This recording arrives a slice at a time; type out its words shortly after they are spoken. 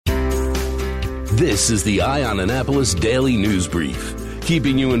This is the Eye on Annapolis Daily News Brief,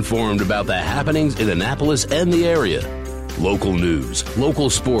 keeping you informed about the happenings in Annapolis and the area. Local news, local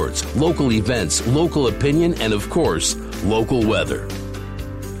sports, local events, local opinion, and of course, local weather.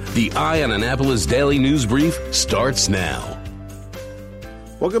 The Eye on Annapolis Daily News Brief starts now.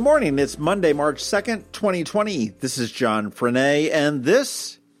 Well, good morning. It's Monday, March 2nd, 2020. This is John Frenaye, and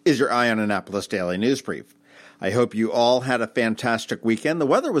this is your Eye on Annapolis Daily News Brief. I hope you all had a fantastic weekend. The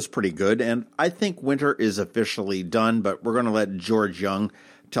weather was pretty good, and I think winter is officially done, but we're going to let George Young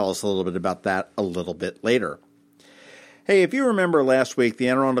tell us a little bit about that a little bit later. Hey, if you remember last week, the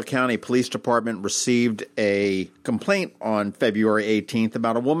Anne Arundel County Police Department received a complaint on February 18th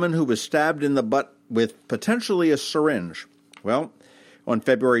about a woman who was stabbed in the butt with potentially a syringe. Well, on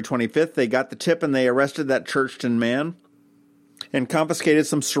February 25th, they got the tip and they arrested that Churchton man and confiscated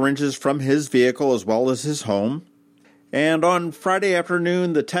some syringes from his vehicle as well as his home. And on Friday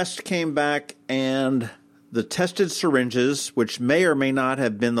afternoon, the test came back, and the tested syringes, which may or may not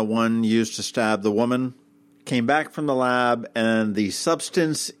have been the one used to stab the woman, came back from the lab, and the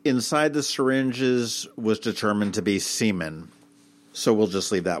substance inside the syringes was determined to be semen. So we'll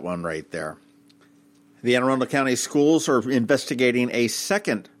just leave that one right there. The Anne Arundel County Schools are investigating a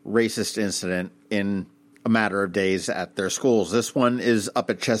second racist incident in a matter of days at their schools. This one is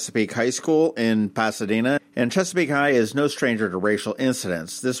up at Chesapeake High School in Pasadena, and Chesapeake High is no stranger to racial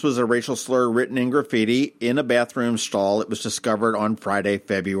incidents. This was a racial slur written in graffiti in a bathroom stall. It was discovered on Friday,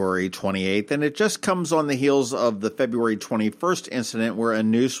 February 28th, and it just comes on the heels of the February 21st incident where a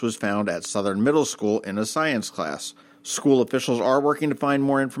noose was found at Southern Middle School in a science class. School officials are working to find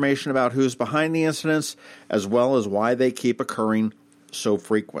more information about who's behind the incidents, as well as why they keep occurring so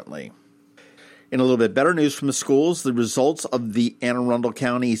frequently. In a little bit better news from the schools, the results of the Anne Arundel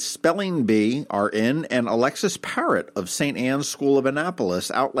County Spelling Bee are in, and Alexis Parrott of St. Anne's School of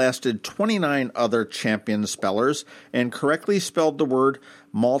Annapolis outlasted 29 other champion spellers and correctly spelled the word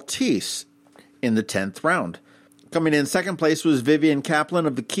Maltese in the 10th round. Coming in second place was Vivian Kaplan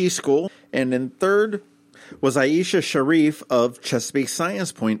of the Key School, and in third was Aisha Sharif of Chesapeake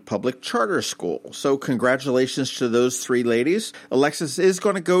Science Point Public Charter School. So congratulations to those three ladies. Alexis is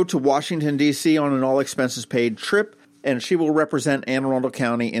going to go to Washington, D.C. on an all-expenses-paid trip, and she will represent Anne Arundel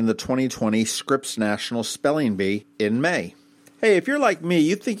County in the 2020 Scripps National Spelling Bee in May. Hey, if you're like me,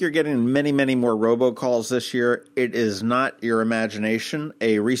 you think you're getting many, many more robocalls this year. It is not your imagination.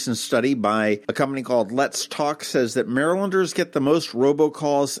 A recent study by a company called Let's Talk says that Marylanders get the most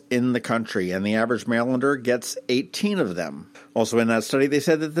robocalls in the country, and the average Marylander gets 18 of them. Also in that study, they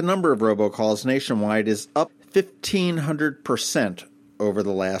said that the number of robocalls nationwide is up 1,500% over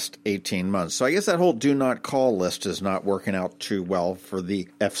the last 18 months. So I guess that whole do not call list is not working out too well for the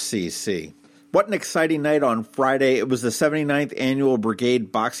FCC. What an exciting night on Friday. It was the 79th Annual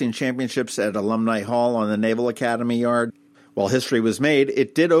Brigade Boxing Championships at Alumni Hall on the Naval Academy Yard. While history was made,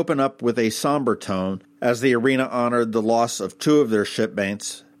 it did open up with a somber tone as the arena honored the loss of two of their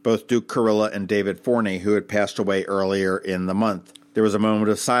shipmates, both Duke Carilla and David Forney, who had passed away earlier in the month. There was a moment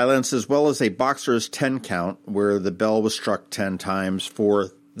of silence as well as a boxer's 10 count where the bell was struck 10 times for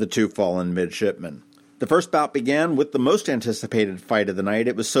the two fallen midshipmen. The first bout began with the most anticipated fight of the night.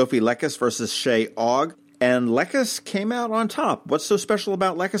 It was Sophie Lekes versus Shay Ogg, and Lekes came out on top. What's so special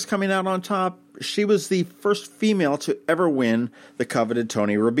about Lekes coming out on top? She was the first female to ever win the coveted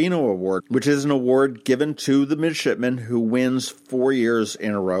Tony Rubino Award, which is an award given to the midshipman who wins 4 years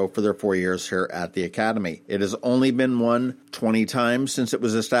in a row for their 4 years here at the Academy. It has only been won 20 times since it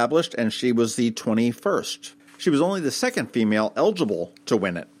was established, and she was the 21st. She was only the second female eligible to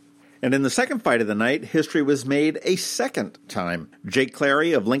win it. And in the second fight of the night, history was made a second time. Jake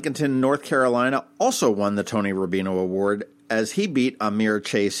Clary of Lincolnton, North Carolina, also won the Tony Rubino Award as he beat Amir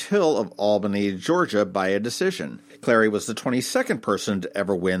Chase Hill of Albany, Georgia, by a decision. Clary was the 22nd person to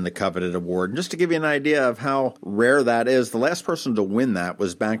ever win the coveted award. And just to give you an idea of how rare that is, the last person to win that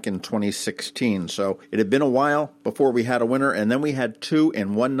was back in 2016. So it had been a while before we had a winner, and then we had two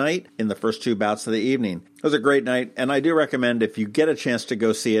in one night in the first two bouts of the evening. It was a great night, and I do recommend if you get a chance to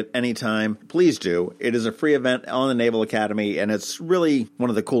go see it anytime, please do. It is a free event on the Naval Academy, and it's really one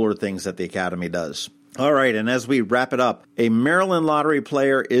of the cooler things that the Academy does. All right, and as we wrap it up, a Maryland lottery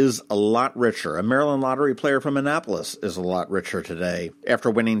player is a lot richer. A Maryland lottery player from Annapolis is a lot richer today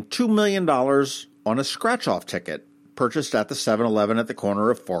after winning $2 million on a scratch-off ticket purchased at the 7-Eleven at the corner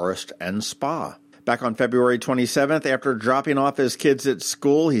of Forest and Spa. Back on February 27th, after dropping off his kids at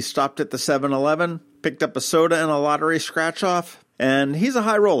school, he stopped at the 7-Eleven, picked up a soda and a lottery scratch-off, and he's a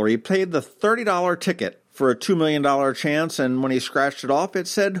high roller. He paid the $30 ticket for a $2 million chance, and when he scratched it off, it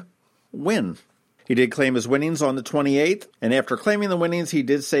said, win. He did claim his winnings on the 28th, and after claiming the winnings, he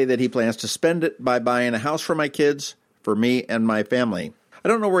did say that he plans to spend it by buying a house for my kids, for me, and my family. I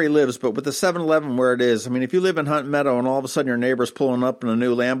don't know where he lives, but with the 7-Eleven where it is, if you live in Hunt Meadow and all of a sudden your neighbor's pulling up in a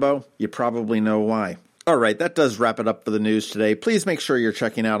new Lambo, you probably know why. All right, that does wrap it up for the news today. Please make sure you're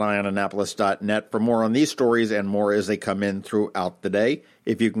checking out eyeonannapolis.net for more on these stories and more as they come in throughout the day.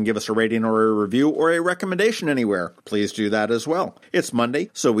 If you can give us a rating or a review or a recommendation anywhere, please do that as well. It's Monday,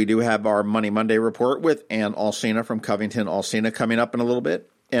 so we do have our Money Monday report with Ann Alsina from Covington Alsina coming up in a little bit.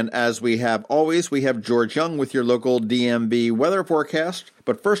 And as we have always, we have George Young with your local DMV weather forecast.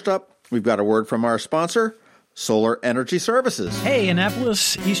 But first up, we've got a word from our sponsor, Solar Energy Services. Hey,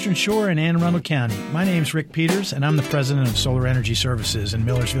 Annapolis, Eastern Shore, and Anne Arundel County. My name's Rick Peters, and I'm the president of Solar Energy Services in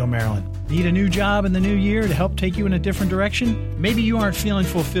Millersville, Maryland. Need a new job in the new year to help take you in a different direction? Maybe you aren't feeling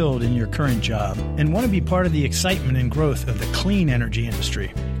fulfilled in your current job and want to be part of the excitement and growth of the clean energy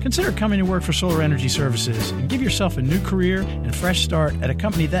industry. Consider coming to work for Solar Energy Services and give yourself a new career and fresh start at a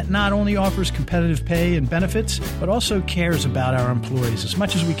company that not only offers competitive pay and benefits, but also cares about our employees as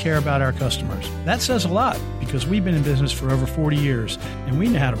much as we care about our customers. That says a lot because we've been in business for over 40 years and we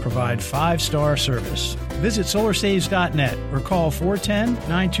know how to provide 5-star service. Visit solarsaves.net or call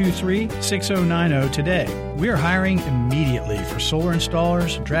 410-923-6090 today. We are hiring immediately for solar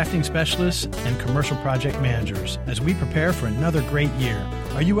installers, drafting specialists, and commercial project managers as we prepare for another great year.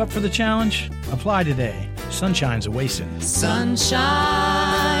 Are you up for the challenge? Apply today. Sunshine's a wasting.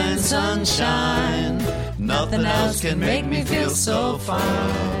 Sunshine, sunshine, nothing else can make me feel so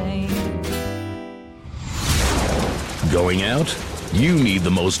fine. Going out? You need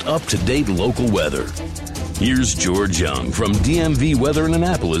the most up-to-date local weather. Here's George Young from DMV Weather in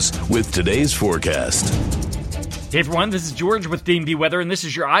Annapolis with today's forecast. Hey everyone, this is George with DMV Weather, and this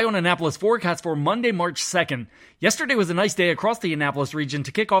is your Eye on Annapolis forecast for Monday, March 2nd. Yesterday was a nice day across the Annapolis region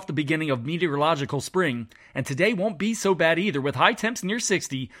to kick off the beginning of meteorological spring, and today won't be so bad either with high temps near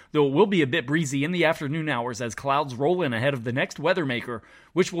 60, though it will be a bit breezy in the afternoon hours as clouds roll in ahead of the next weather maker,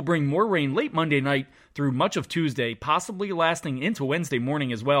 which will bring more rain late Monday night through much of Tuesday, possibly lasting into Wednesday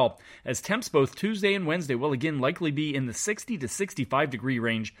morning as well, as temps both Tuesday and Wednesday will again likely be in the 60 to 65 degree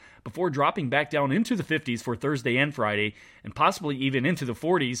range before dropping back down into the 50s for Thursday and Friday, and possibly even into the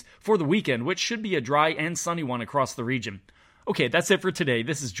 40s for the weekend, which should be a dry and sunny one across the region. Okay, that's it for today.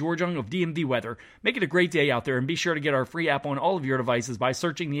 This is George Young of DMV Weather. Make it a great day out there, and be sure to get our free app on all of your devices by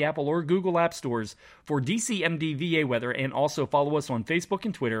searching the Apple or Google App Stores for DCMDVA Weather, and also follow us on Facebook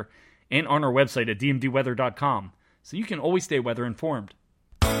and Twitter, and on our website at dmdweather.com, so you can always stay weather informed.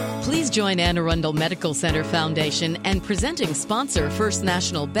 Please join Anne Arundel Medical Center Foundation and presenting sponsor First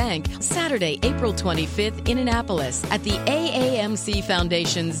National Bank Saturday, April 25th in Annapolis at the AAMC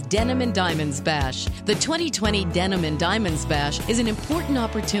Foundation's Denim and Diamonds Bash. The 2020 Denim and Diamonds Bash is an important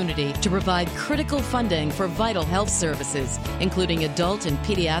opportunity to provide critical funding for vital health services, including adult and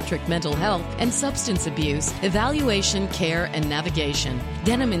pediatric mental health and substance abuse, evaluation, care, and navigation.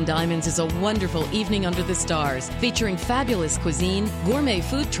 Denim and Diamonds is a wonderful evening under the stars, featuring fabulous cuisine, gourmet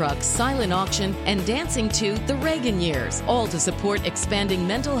food trucks, silent auction, and dancing to the Reagan years, all to support expanding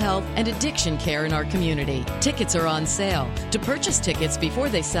mental health and addiction care in our community. Tickets are on sale. To purchase tickets before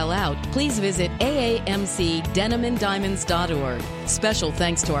they sell out, please visit aamcdenimanddiamonds.org. Special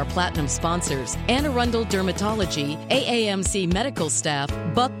thanks to our platinum sponsors, Anne Arundel Dermatology, AAMC Medical Staff,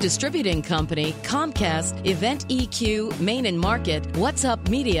 Buck Distributing Company, Comcast, Event EQ, Main and Market, What's Up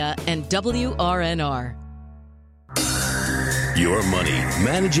Media, and WRNR. Your money,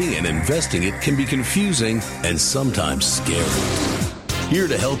 managing and investing it can be confusing and sometimes scary. Here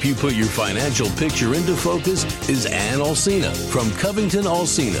to help you put your financial picture into focus is Ann Alsina from Covington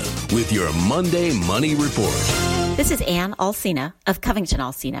Alsina with your Monday Money Report. This is Ann Alsina of Covington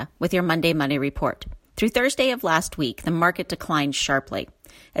Alsina with your Monday Money Report. Through Thursday of last week, the market declined sharply.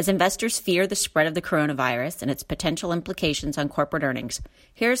 As investors fear the spread of the coronavirus and its potential implications on corporate earnings,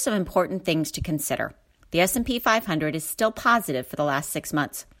 here are some important things to consider. The S&P 500 is still positive for the last 6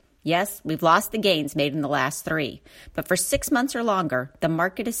 months. Yes, we've lost the gains made in the last 3, but for 6 months or longer, the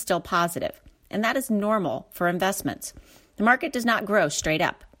market is still positive, and that is normal for investments. The market does not grow straight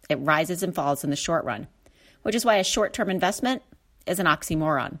up. It rises and falls in the short run, which is why a short-term investment is an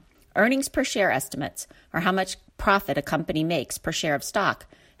oxymoron. Earnings per share estimates, or how much profit a company makes per share of stock,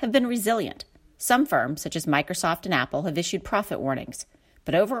 have been resilient. Some firms, such as Microsoft and Apple, have issued profit warnings.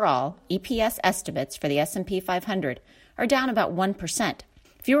 But overall, EPS estimates for the S&P 500 are down about 1%.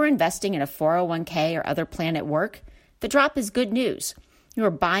 If you are investing in a 401k or other plan at work, the drop is good news. You are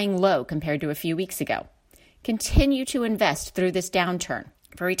buying low compared to a few weeks ago. Continue to invest through this downturn.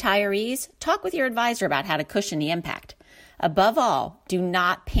 For retirees, talk with your advisor about how to cushion the impact. Above all, do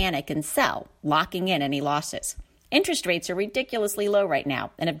not panic and sell, locking in any losses. Interest rates are ridiculously low right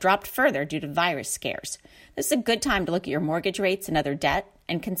now and have dropped further due to virus scares. This is a good time to look at your mortgage rates and other debt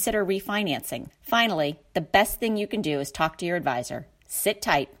and consider refinancing. Finally, the best thing you can do is talk to your advisor. Sit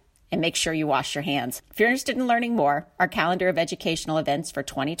tight and make sure you wash your hands. If you're interested in learning more, our calendar of educational events for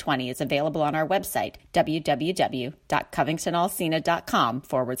 2020 is available on our website,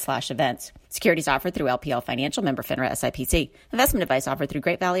 www.covingtonalsina.com/events. Securities offered through LPL Financial, member FINRA SIPC. Investment advice offered through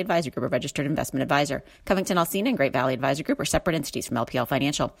Great Valley Advisor Group, a registered investment advisor. Covington Alsina and Great Valley Advisor Group are separate entities from LPL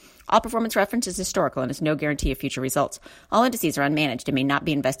Financial. All performance reference is historical and is no guarantee of future results. All indices are unmanaged and may not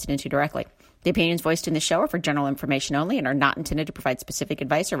be invested into directly. The opinions voiced in this show are for general information only and are not intended to provide specific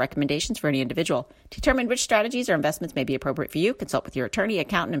advice or recommendations for any individual. To determine which strategies or investments may be appropriate for you, consult with your attorney,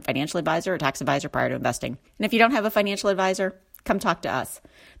 accountant, and financial advisor or tax advisor prior to investing. And if you don't have a financial advisor, come talk to us.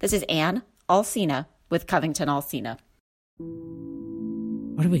 This is Ann Alsina with Covington Alsina.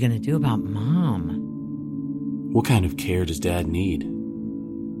 What are we going to do about Mom? What kind of care does Dad need?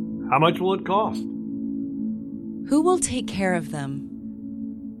 How much will it cost? Who will take care of them?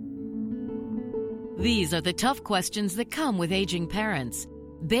 These are the tough questions that come with aging parents.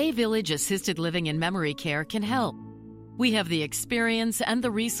 Bay Village Assisted Living and Memory Care can help. We have the experience and the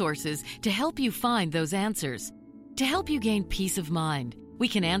resources to help you find those answers. To help you gain peace of mind, we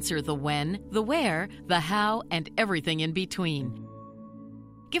can answer the when, the where, the how, and everything in between.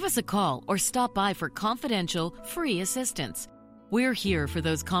 Give us a call or stop by for confidential, free assistance. We're here for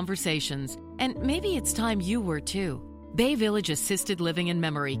those conversations, and maybe it's time you were too. Bay Village Assisted Living and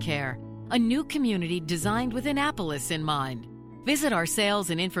Memory Care, a new community designed with Annapolis in mind. Visit our Sales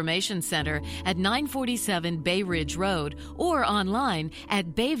and Information Center at 947 Bay Ridge Road or online at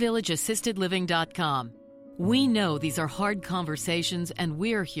bayvillageassistedliving.com. We know these are hard conversations, and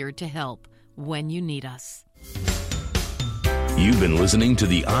we're here to help when you need us. You've been listening to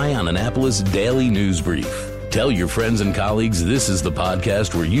the Eye on Annapolis Daily News Brief. Tell your friends and colleagues this is the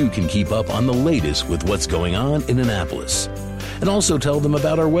podcast where you can keep up on the latest with what's going on in Annapolis. And also tell them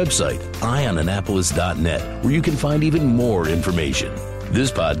about our website, eyeonannapolis.net, where you can find even more information. This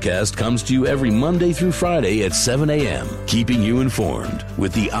podcast comes to you every Monday through Friday at 7 a.m., keeping you informed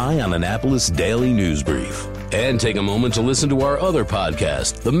with the Eye on Annapolis Daily News Brief. And take a moment to listen to our other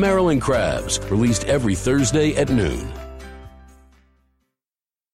podcast, The Maryland Crabs, released every Thursday at noon.